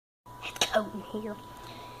coat in here.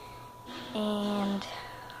 And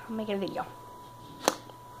I'm making a video.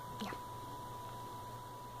 Yeah.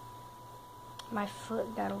 My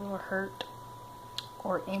foot got a little hurt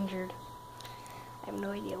or injured. I have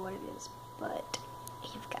no idea what it is, but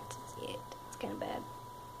you've got to see it. It's kind of bad.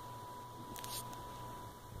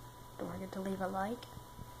 Don't forget to leave a like.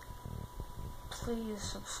 Please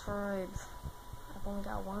subscribe. I've only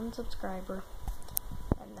got one subscriber,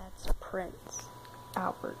 and that's Prince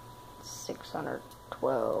Albert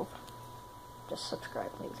 612. Just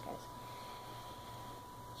subscribe, please, guys.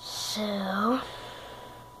 So,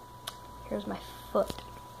 here's my foot.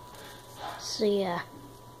 So yeah,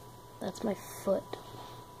 that's my foot.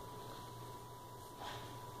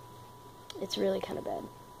 It's really kind of bad.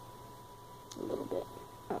 A little bit.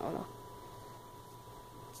 I don't know.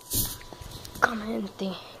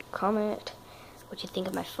 Comment what you think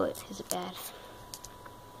of my foot. Is it bad?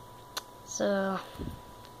 So,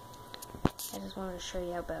 I just wanted to show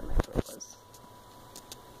you how bad my foot was.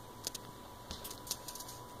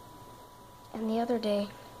 And the other day,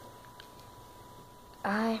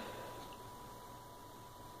 I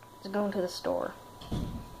was going to the store,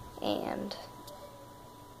 and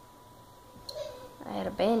I had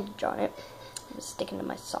a bandage on it. It was sticking to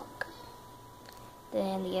my sock.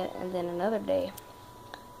 And then another day,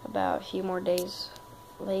 about a few more days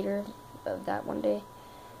later of that one day,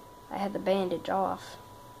 I had the bandage off,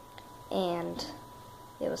 and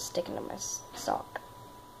it was sticking to my sock.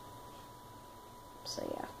 So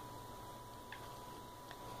yeah.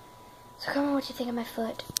 So comment what you think of my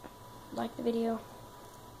foot. Like the video.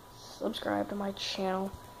 Subscribe to my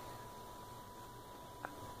channel.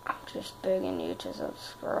 I'm just begging you to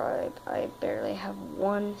subscribe. I barely have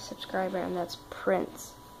one subscriber, and that's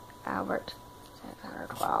Prince Albert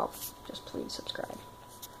 612. Just please subscribe.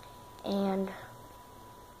 And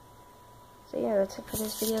so yeah, that's it for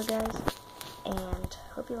this video, guys. And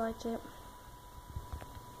hope you liked it.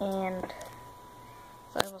 And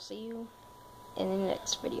so I will see you in the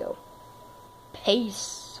next video.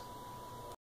 Peace.